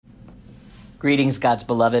Greetings, God's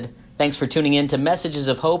beloved. Thanks for tuning in to Messages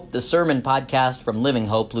of Hope, the sermon podcast from Living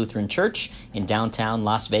Hope Lutheran Church in downtown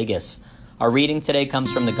Las Vegas. Our reading today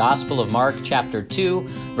comes from the Gospel of Mark, chapter 2,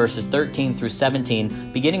 verses 13 through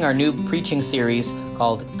 17, beginning our new preaching series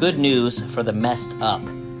called Good News for the Messed Up.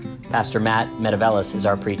 Pastor Matt Metavelis is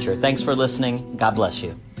our preacher. Thanks for listening. God bless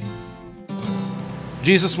you.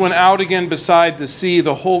 Jesus went out again beside the sea.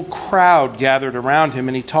 The whole crowd gathered around him,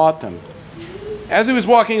 and he taught them. As he was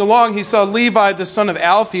walking along, he saw Levi, the son of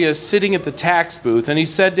Alphaeus, sitting at the tax booth, and he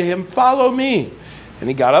said to him, "Follow me." And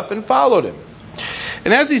he got up and followed him.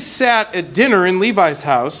 And as he sat at dinner in Levi's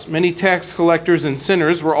house, many tax collectors and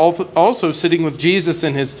sinners were also sitting with Jesus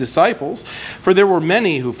and his disciples, for there were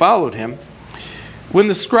many who followed him. When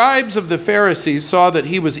the scribes of the Pharisees saw that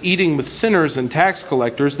he was eating with sinners and tax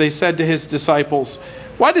collectors, they said to his disciples,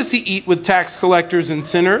 "Why does he eat with tax collectors and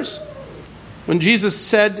sinners?" When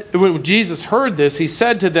Jesus heard this, he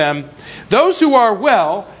said to them, "Those who are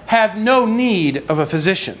well have no need of a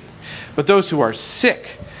physician, but those who are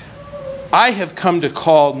sick. I have come to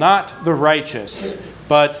call not the righteous,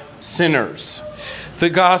 but sinners."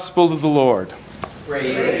 The Gospel of the Lord. Praise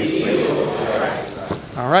be to you, Christ.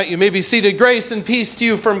 All right, you may be seated. Grace and peace to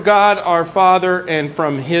you from God our Father and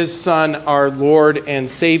from his Son, our Lord and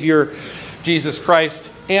Savior, Jesus Christ.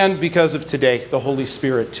 And because of today, the Holy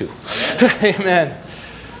Spirit too. Amen.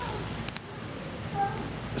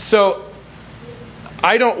 So,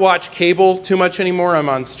 I don't watch cable too much anymore. I'm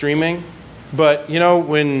on streaming. But, you know,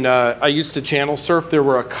 when I used to channel surf, there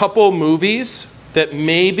were a couple movies that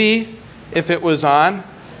maybe, if it was on,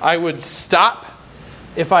 I would stop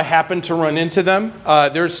if I happened to run into them.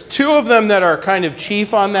 There's two of them that are kind of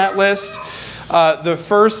chief on that list. The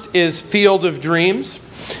first is Field of Dreams.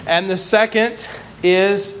 And the second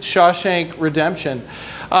is Shawshank Redemption.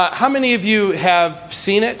 How many of you have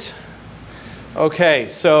seen it? Okay,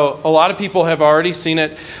 so a lot of people have already seen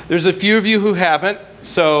it. There's a few of you who haven't,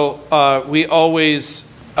 so we always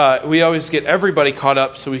get everybody caught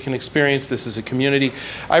up so we can experience this as a community.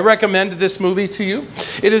 I recommend this movie to you.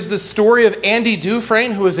 It is the story of Andy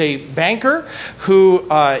Dufresne, who is a banker, who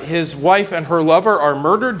his wife and her lover are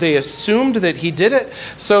murdered. They assumed that he did it,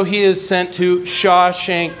 so he is sent to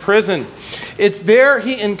Shawshank Prison. It's there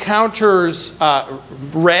he encounters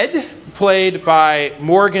Red, played by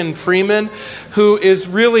Morgan Freeman, who is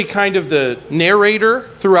really kind of the narrator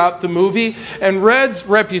throughout the movie. And Red's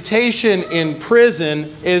reputation in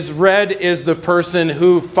prison is Red is the person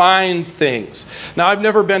who finds things. Now, I've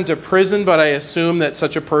never been to prison, but I assume that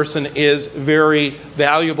such a person is very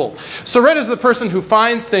valuable. So Red is the person who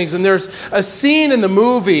finds things, and there's a scene in the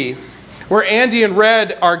movie where Andy and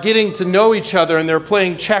Red are getting to know each other and they're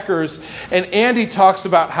playing checkers. And Andy talks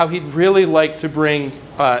about how he'd really like to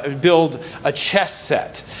build a chess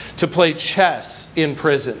set to play chess in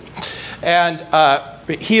prison. And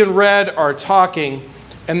he and Red are talking,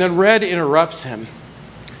 and then Red interrupts him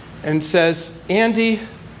and says, "Andy,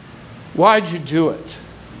 why'd you do it?"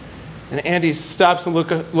 And Andy stops and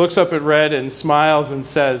looks up at Red and smiles and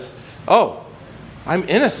says, "Oh, I'm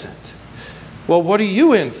innocent." "Well, what are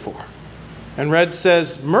you in for?" And Red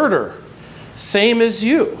says, "Murder, same as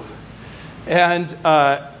you." And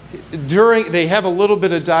they have a little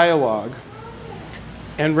bit of dialogue.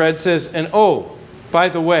 And Red says, "And oh, by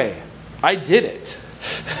the way, I did it."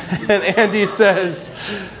 And Andy says,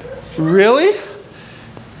 "Really?"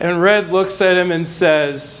 And Red looks at him and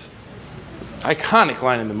says, iconic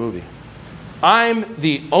line in the movie, "I'm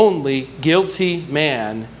the only guilty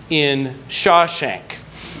man in Shawshank."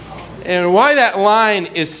 And why that line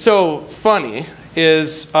is so funny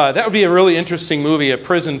is that would be a really interesting movie, a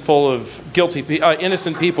prison full of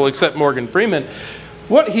innocent people except Morgan Freeman.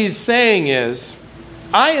 What he's saying is,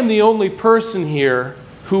 I am the only person here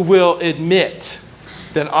who will admit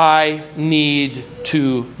that I need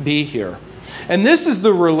to be here. And this is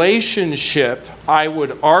the relationship, I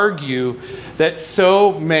would argue, that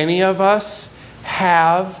so many of us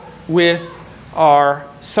have with our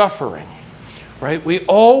suffering. Right? We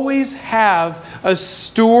always have a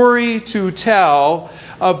story to tell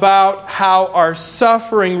about how our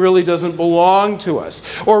suffering really doesn't belong to us,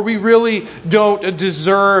 or we really don't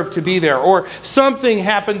deserve to be there, or something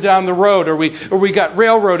happened down the road, or we got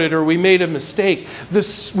railroaded, or we made a mistake.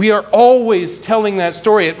 We are always telling that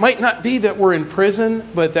story. It might not be that we're in prison,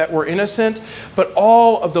 but that we're innocent, but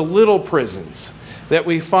all of the little prisons that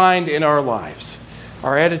we find in our lives.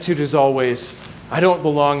 Our attitude is always, I don't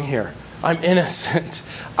belong here. I'm innocent.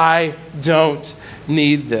 I don't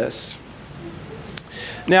need this.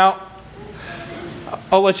 Now,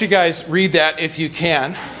 I'll let you guys read that if you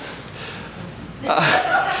can.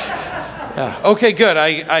 Okay, good.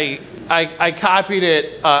 I I copied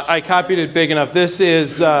it. I copied it big enough. This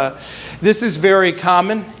is very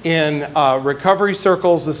common in recovery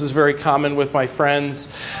circles. This is very common with my friends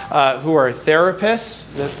who are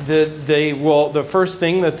therapists. The first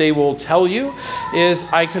thing that they will tell you is,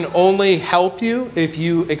 I can only help you if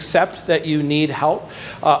you accept that you need help.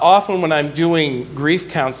 Often when I'm doing grief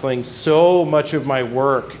counseling, so much of my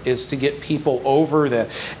work is to get people over the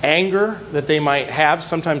anger that they might have,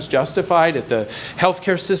 sometimes justified, at the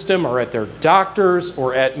healthcare system or at their doctors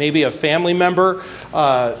or at maybe a family member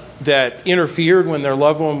that interfered when their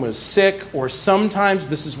loved one was sick, or sometimes,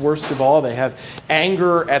 this is worst of all, they have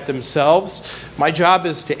anger at themselves. My job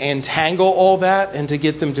is to untangle all that and to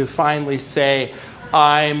get them to finally say,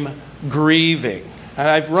 I'm grieving. And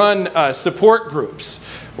I've run support groups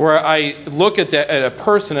where I look at a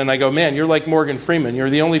person and I go, man, you're like Morgan Freeman. You're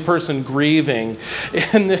the only person grieving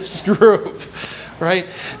in this group, right?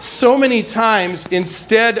 So many times,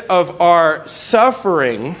 instead of our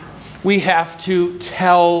suffering, we have to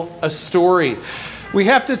tell a story. We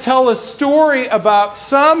have to tell a story about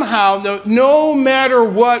somehow, no matter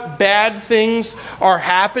what bad things are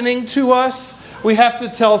happening to us, we have to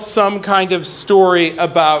tell some kind of story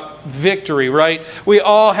about victory, right? We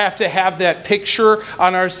all have to have that picture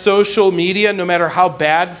on our social media, no matter how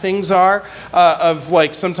bad things are, of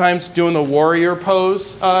like sometimes doing the warrior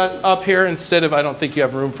pose up here instead of, I don't think you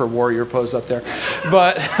have room for warrior pose up there.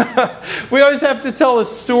 But we always have to tell a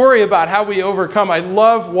story about how we overcome. I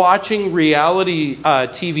love watching reality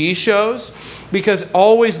TV shows, because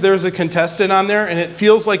always there's a contestant on there, and it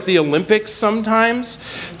feels like the Olympics sometimes,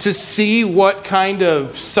 to see what kind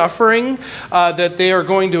of suffering that they are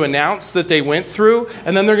going to announce that they went through.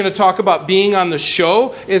 And then they're going to talk about being on the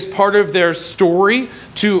show as part of their story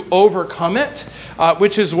to overcome it.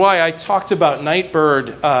 Which is why I talked about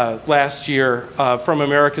Nightbird last year from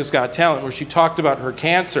America's Got Talent, where she talked about her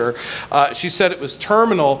cancer. She said it was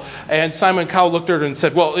terminal, and Simon Cowell looked at her and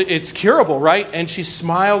said, well, it's curable, right? And she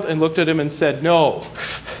smiled and looked at him and said, no.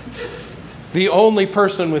 The only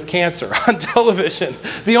person with cancer on television,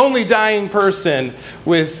 the only dying person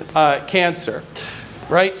with cancer.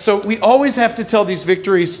 Right? So we always have to tell these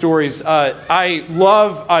victory stories. I've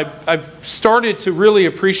started to really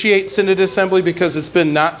appreciate Synod Assembly because it's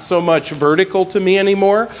been not so much vertical to me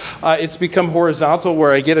anymore. It's become horizontal,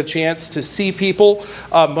 where I get a chance to see people,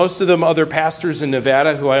 most of them other pastors in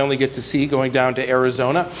Nevada who I only get to see going down to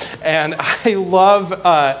Arizona. And I love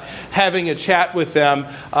having a chat with them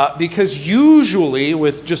because usually,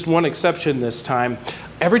 with just one exception this time,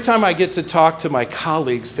 every time I get to talk to my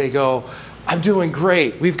colleagues, they go, I'm doing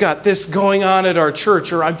great. We've got this going on at our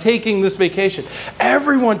church, or I'm taking this vacation.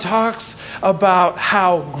 Everyone talks about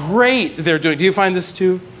how great they're doing. Do you find this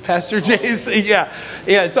too, Pastor Jason? Yeah.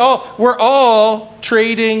 We're all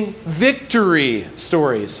trading victory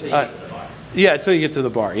stories. Until you get to the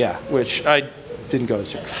bar. Yeah, which I didn't go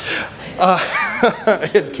this year. I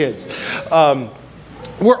had kids.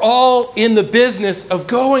 We're all in the business of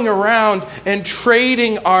going around and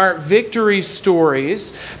trading our victory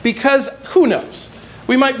stories, because who knows?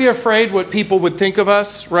 We might be afraid what people would think of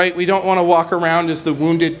us, right? We don't want to walk around as the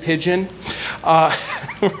wounded pigeon,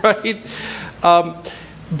 right?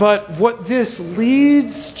 But what this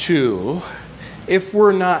leads to, if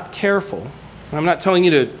we're not careful, I'm not telling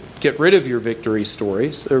you to get rid of your victory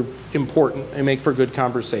stories. They're important. They make for good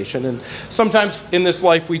conversation. And sometimes in this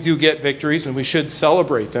life we do get victories and we should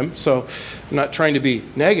celebrate them. So I'm not trying to be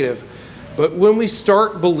negative. But when we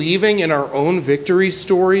start believing in our own victory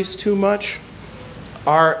stories too much,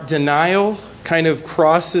 our denial kind of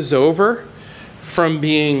crosses over from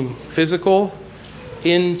being physical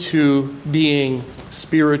into being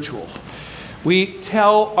spiritual. We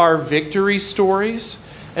tell our victory stories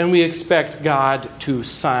and we expect God to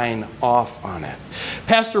sign off on it.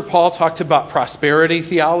 Pastor Paul talked about prosperity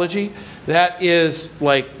theology. That is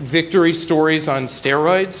like victory stories on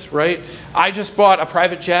steroids, right? I just bought a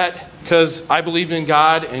private jet because I believed in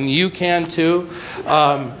God, and you can too,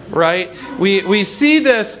 right? We see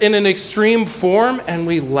this in an extreme form, and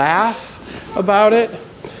we laugh about it.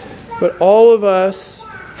 But all of us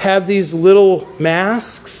have these little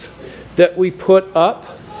masks that we put up.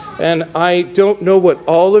 And I don't know what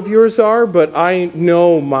all of yours are, but I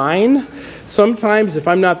know mine. Sometimes, if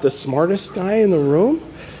I'm not the smartest guy in the room,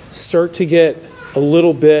 start to get a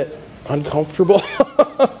little bit uncomfortable,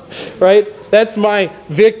 right? That's my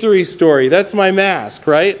victory story. That's my mask,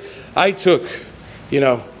 right? I took,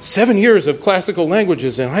 7 years of classical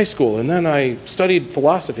languages in high school, and then I studied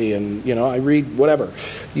philosophy, and, I read whatever.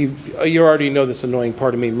 You already know this annoying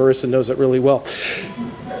part of me. Marissa knows it really well,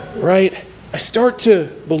 right? I start to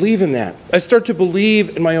believe in that. I start to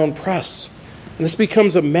believe in my own press. And this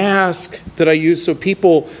becomes a mask that I use so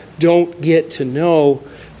people don't get to know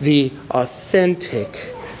the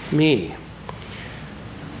authentic me.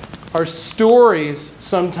 Our stories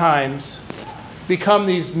sometimes become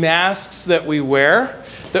these masks that we wear,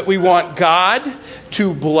 that we want God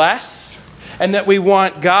to bless, and that we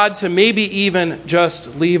want God to maybe even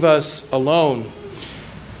just leave us alone.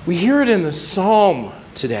 We hear it in the psalm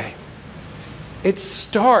today. It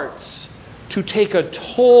starts to take a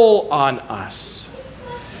toll on us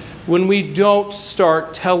when we don't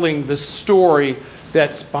start telling the story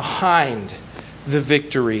that's behind the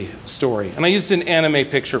victory story. And I used an anime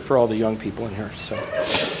picture for all the young people in here. So,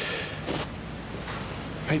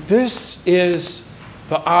 right, this is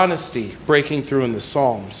the honesty breaking through in the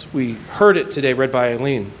Psalms. We heard it today, read by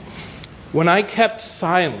Eileen. When I kept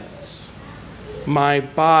silence, my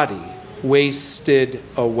body wasted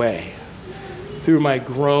away through my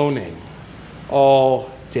groaning all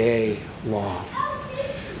day long.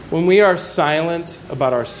 When we are silent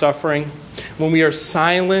about our suffering, when we are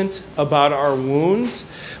silent about our wounds,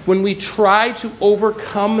 when we try to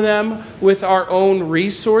overcome them with our own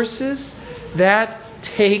resources, that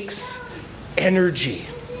takes energy.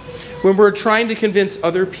 When we're trying to convince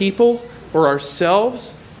other people or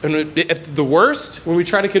ourselves, and at the worst, when we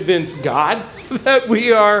try to convince God that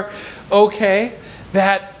we are okay,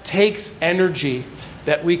 that takes energy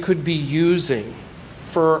that we could be using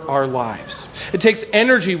for our lives. It takes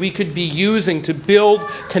energy we could be using to build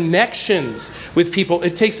connections with people.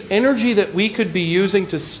 It takes energy that we could be using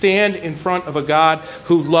to stand in front of a God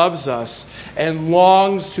who loves us and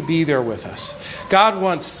longs to be there with us. God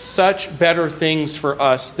wants such better things for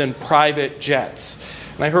us than private jets.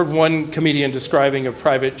 And I heard one comedian describing a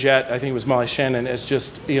private jet, I think it was Molly Shannon, as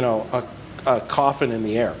just, a coffin in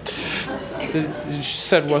the air. She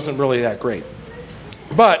said it wasn't really that great.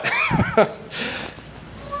 But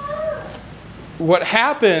what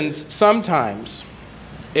happens sometimes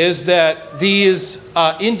is that these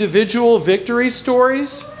individual victory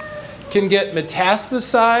stories can get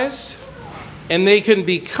metastasized and they can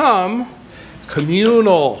become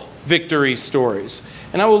communal victory stories.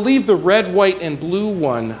 And I will leave the red, white, and blue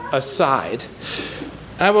one aside.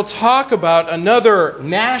 And I will talk about another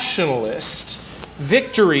nationalist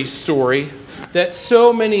victory story that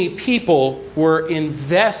so many people were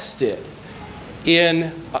invested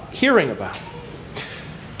in hearing about.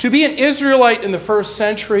 To be an Israelite in the first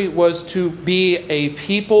century was to be a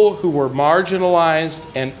people who were marginalized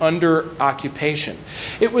and under occupation.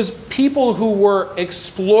 It was people who were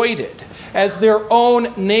exploited as their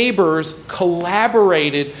own neighbors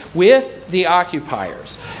collaborated with the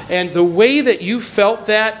occupiers. And the way that you felt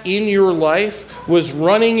that in your life was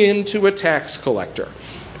running into a tax collector.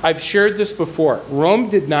 I've shared this before. Rome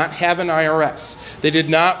did not have an IRS. They did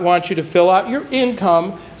not want you to fill out your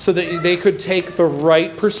income so that they could take the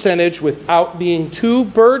right percentage without being too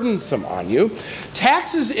burdensome on you.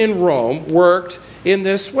 Taxes in Rome worked in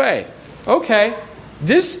this way. Okay,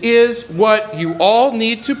 this is what you all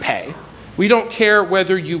need to pay. We don't care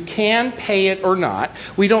whether you can pay it or not.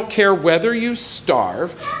 We don't care whether you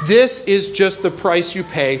starve. This is just the price you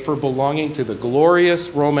pay for belonging to the glorious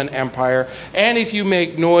Roman Empire. And if you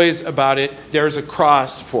make noise about it, there's a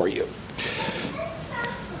cross for you.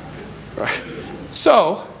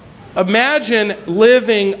 So, imagine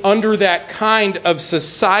living under that kind of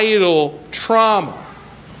societal trauma.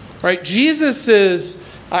 Right? Jesus'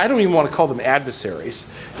 I don't even want to call them adversaries.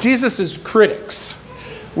 Jesus' critics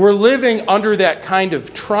were living under that kind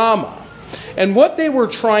of trauma. And what they were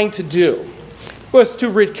trying to do was to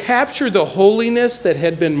recapture the holiness that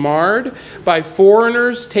had been marred by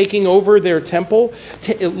foreigners taking over their temple,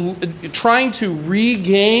 trying to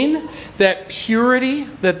regain that purity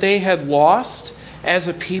that they had lost as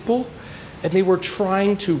a people. And they were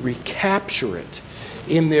trying to recapture it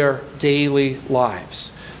in their daily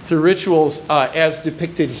lives. Through rituals as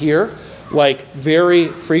depicted here, like very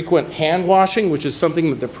frequent hand washing, which is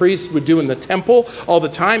something that the priests would do in the temple all the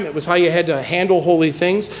time. It was how you had to handle holy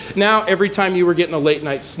things. Now, every time you were getting a late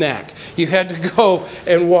night snack, you had to go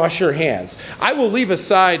and wash your hands. I will leave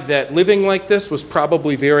aside that living like this was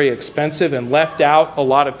probably very expensive and left out a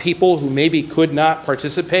lot of people who maybe could not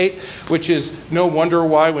participate, which is no wonder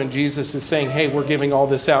why when Jesus is saying, hey, we're giving all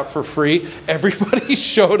this out for free, everybody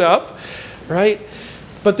showed up, right?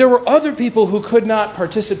 But there were other people who could not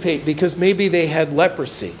participate because maybe they had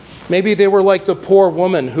leprosy. Maybe they were like the poor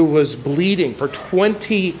woman who was bleeding for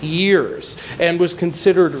 20 years and was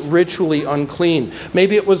considered ritually unclean.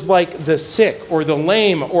 Maybe it was like the sick or the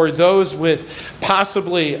lame or those with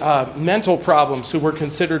possibly mental problems who were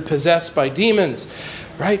considered possessed by demons,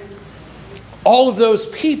 right? All of those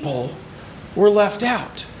people were left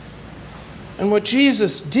out. And what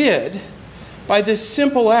Jesus did by this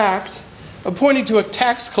simple act of pointing to a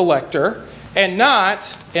tax collector and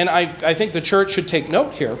not, and I think the church should take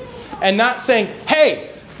note here, and not saying, hey,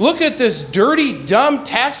 look at this dirty, dumb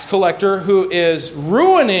tax collector who is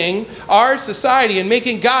ruining our society and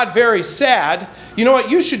making God very sad. You know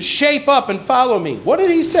what? You should shape up and follow me. What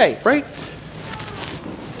did he say, right?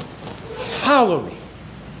 Follow me.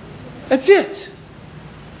 That's it.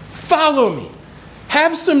 Follow me.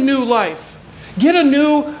 Have some new life. Get a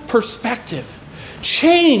new perspective.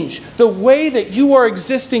 Change the way that you are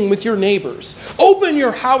existing with your neighbors. Open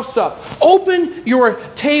your house up. Open your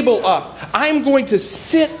table up. I'm going to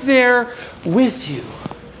sit there with you.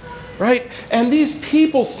 Right? And these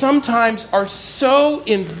people sometimes are so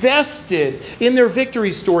invested in their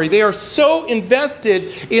victory story. They are so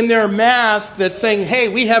invested in their mask that's saying, hey,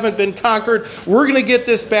 we haven't been conquered. We're going to get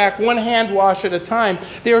this back one hand wash at a time.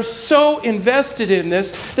 They are so invested in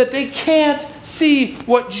this that they can't see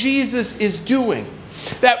what Jesus is doing.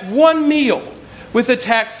 That one meal with a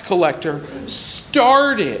tax collector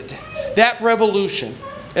started that revolution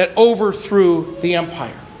that overthrew the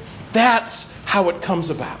empire. That's how it comes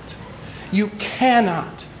about. You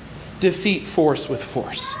cannot defeat force with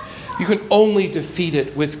force. You can only defeat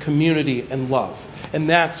it with community and love. And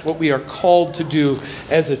that's what we are called to do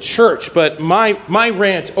as a church. But my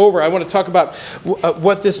rant over, I want to talk about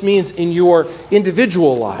what this means in your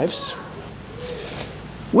individual lives.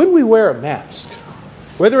 When we wear a mask,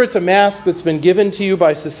 whether it's a mask that's been given to you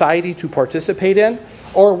by society to participate in,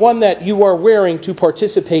 or one that you are wearing to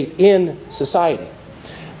participate in society,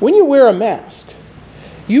 when you wear a mask,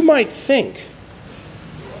 you might think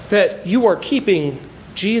that you are keeping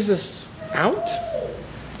Jesus out,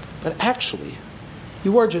 but actually,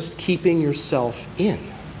 you are just keeping yourself in.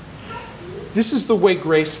 This is the way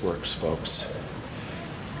grace works, folks.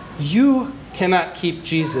 You cannot keep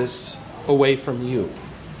Jesus away from you.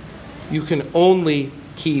 You can only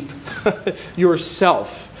keep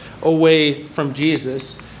yourself away from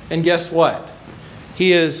Jesus. And guess what?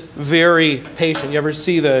 He is very patient. You ever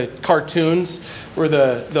see the cartoons, where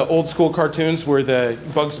the old school cartoons where the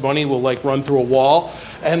Bugs Bunny will like run through a wall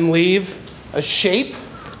and leave a shape?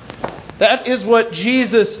 That is what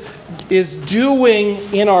Jesus is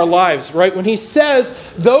doing in our lives, right? When he says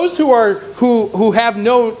those who are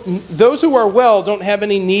well don't have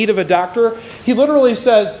any need of a doctor, he literally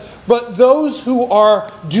says, but those who are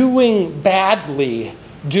doing badly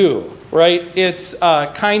do, right? It's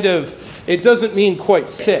it doesn't mean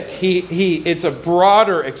quite sick. It's a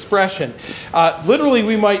broader expression. Literally,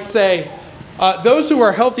 we might say, those who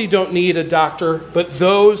are healthy don't need a doctor, but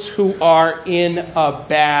those who are in a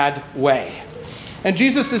bad way. And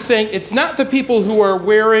Jesus is saying it's not the people who are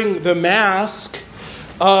wearing the mask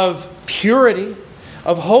of purity,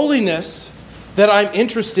 of holiness, that I'm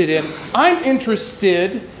interested in. I'm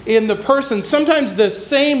interested in the person, sometimes the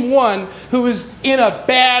same one, who is in a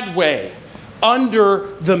bad way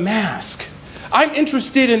under the mask. I'm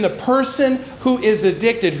interested in the person who is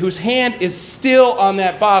addicted, whose hand is still on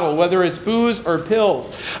that bottle, whether it's booze or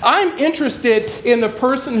pills. I'm interested in the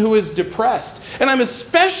person who is depressed. And I'm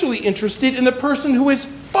especially interested in the person who is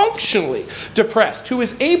functionally depressed, who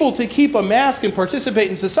is able to keep a mask and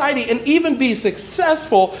participate in society and even be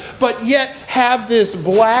successful, but yet have this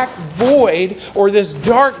black void or this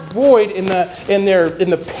dark void in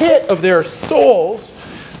the pit of their souls,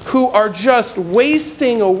 who are just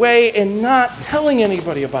wasting away and not telling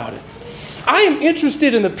anybody about it. I am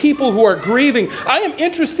interested in the people who are grieving. I am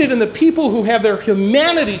interested in the people who have their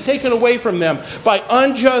humanity taken away from them by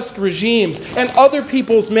unjust regimes and other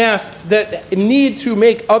people's masks that need to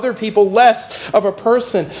make other people less of a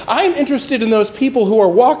person. I am interested in those people who are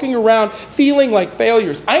walking around feeling like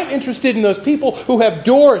failures. I am interested in those people who have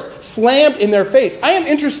doors slammed in their face. I am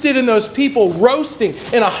interested in those people roasting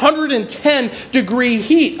in 110-degree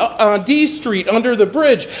heat on D Street under the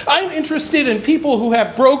bridge. I am interested in people who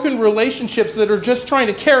have broken relationships that are just trying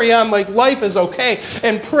to carry on like life is okay,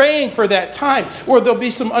 and praying for that time where there'll be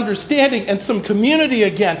some understanding and some community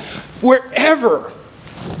again. Wherever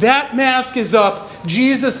that mask is up,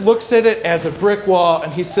 Jesus looks at it as a brick wall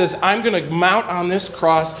and he says, I'm going to mount on this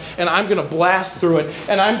cross and I'm going to blast through it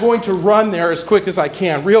and I'm going to run there as quick as I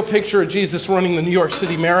can. Real picture of Jesus running the New York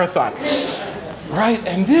City Marathon. Right?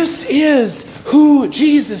 And this is who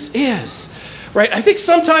Jesus is. Right? I think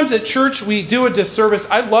sometimes at church we do a disservice.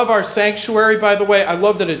 I love our sanctuary, by the way. I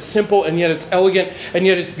love that it's simple and yet it's elegant and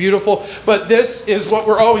yet it's beautiful. But this is what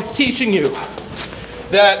we're always teaching you.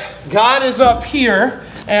 That God is up here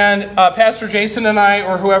and Pastor Jason and I,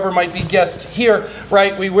 or whoever might be guest here,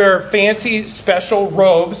 right? We wear fancy special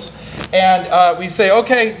robes And we say,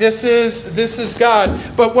 okay, this is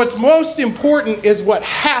God. But what's most important is what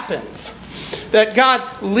happens. That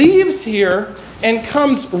God leaves here and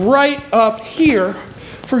comes right up here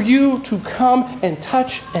for you to come and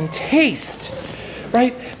touch and taste.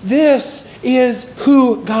 Right? This is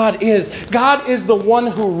who God is. God is the one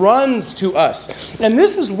who runs to us. And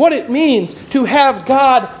this is what it means to have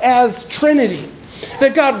God as Trinity.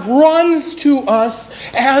 That God runs to us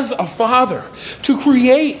as a Father to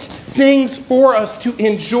create things for us to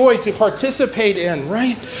enjoy, to participate in,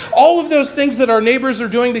 right? All of those things that our neighbors are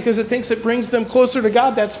doing because it thinks it brings them closer to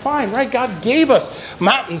God, that's fine, right? God gave us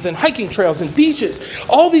mountains and hiking trails and beaches,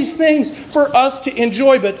 all these things for us to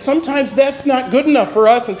enjoy, but sometimes that's not good enough for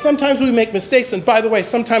us, and sometimes we make mistakes, and by the way,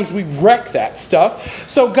 sometimes we wreck that stuff.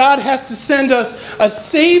 So God has to send us a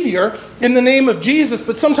Savior in the name of Jesus,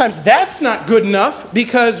 but sometimes that's not good enough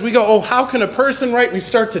because we go, oh, how can a person, right? We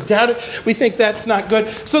start to doubt it. We think that's not good.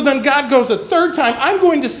 So then God goes a third time, I'm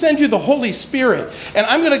going to send you the Holy Spirit, and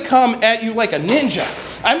I'm going to come at you like a ninja.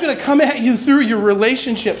 I'm going to come at you through your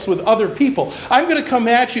relationships with other people. I'm going to come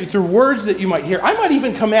at you through words that you might hear. I might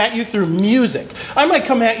even come at you through music. I might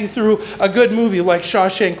come at you through a good movie like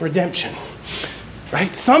Shawshank Redemption.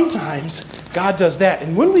 Right? Sometimes God does that.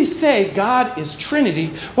 And when we say God is Trinity,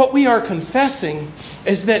 what we are confessing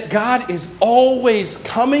is that God is always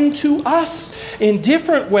coming to us in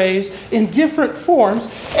different ways, in different forms,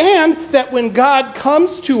 and that when God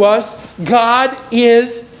comes to us, God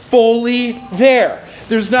is fully there.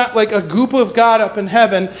 There's not like a group of God up in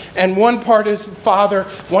heaven, and one part is Father,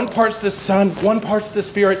 one part's the Son, one part's the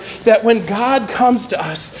Spirit. That when God comes to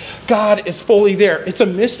us, God is fully there. It's a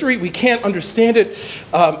mystery. We can't understand it.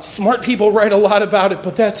 Smart people write a lot about it,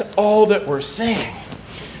 but that's all that we're saying,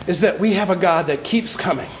 is that we have a God that keeps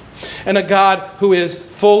coming, and a God who is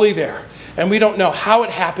fully there. And we don't know how it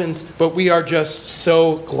happens, but we are just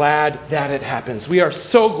so glad that it happens. We are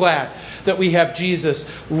so glad that we have Jesus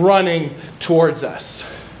running towards us.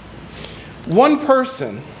 One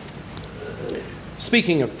person,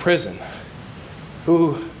 speaking of prison,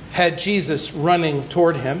 who had Jesus running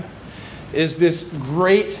toward him is this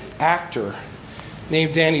great actor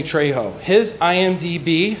named Danny Trejo. His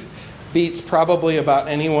IMDb beats probably about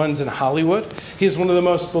anyone's in Hollywood. He's one of the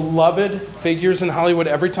most beloved figures in Hollywood.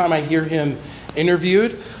 Every time I hear him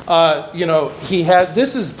interviewed,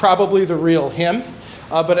 this is probably the real him.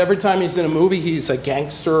 But every time he's in a movie, he's a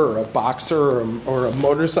gangster or a boxer or a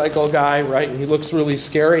motorcycle guy, right? And he looks really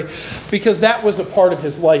scary because that was a part of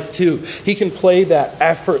his life too. He can play that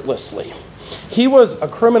effortlessly. He was a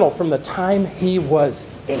criminal from the time he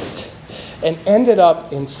was 8 and ended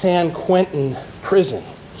up in San Quentin prison.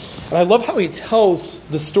 And I love how he tells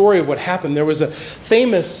the story of what happened. There was a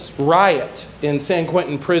famous riot in San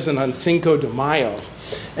Quentin prison on Cinco de Mayo.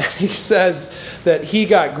 And he says that he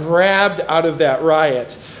got grabbed out of that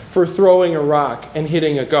riot for throwing a rock and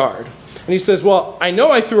hitting a guard. And he says, well, I know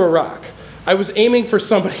I threw a rock. I was aiming for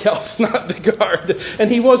somebody else, not the guard. And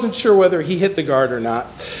he wasn't sure whether he hit the guard or not.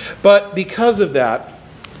 But because of that,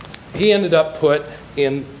 he ended up put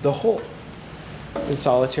in the hole, in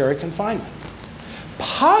solitary confinement,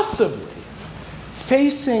 possibly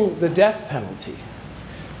facing the death penalty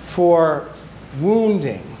for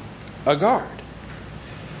wounding a guard.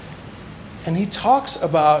 And he talks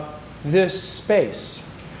about this space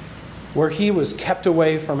where he was kept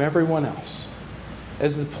away from everyone else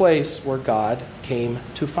as the place where God came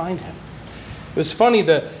to find him. It was funny,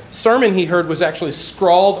 the sermon he heard was actually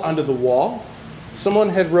scrawled onto the wall. Someone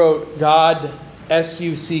had wrote God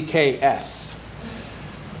S-U-C-K-S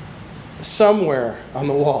somewhere on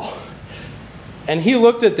the wall. And he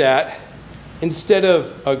looked at that. Instead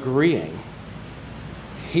of agreeing,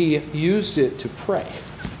 he used it to pray.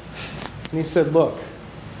 And he said, look,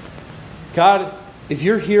 God, if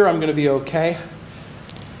you're here, I'm going to be okay.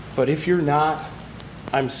 But if you're not,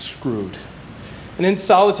 I'm screwed. And in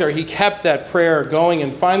solitary, he kept that prayer going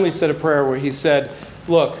and finally said a prayer where he said,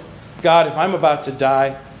 look, God, if I'm about to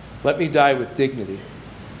die, let me die with dignity.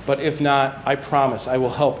 But if not, I promise I will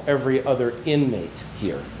help every other inmate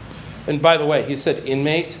here. And by the way, he said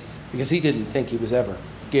inmate because he didn't think he was ever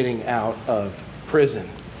getting out of prison.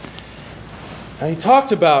 Now, he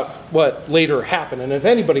talked about what later happened, and if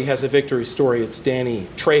anybody has a victory story, it's Danny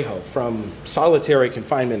Trejo, from solitary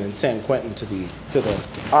confinement in San Quentin to the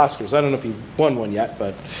Oscars. I don't know if he won one yet,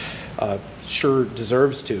 but sure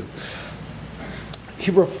deserves to. He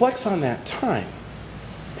reflects on that time,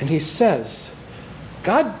 and he says,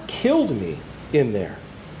 God killed me in there.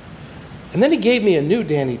 And then he gave me a new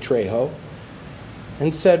Danny Trejo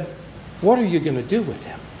and said, what are you going to do with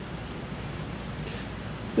him?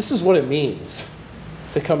 This is what it means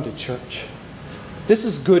to come to church. This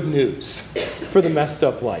is good news for the messed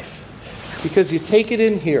up life. Because you take it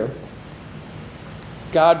in here,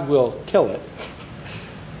 God will kill it,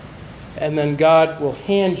 and then God will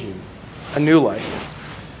hand you a new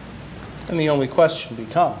life. And the only question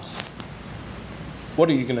becomes, what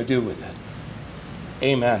are you going to do with it?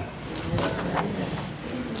 Amen.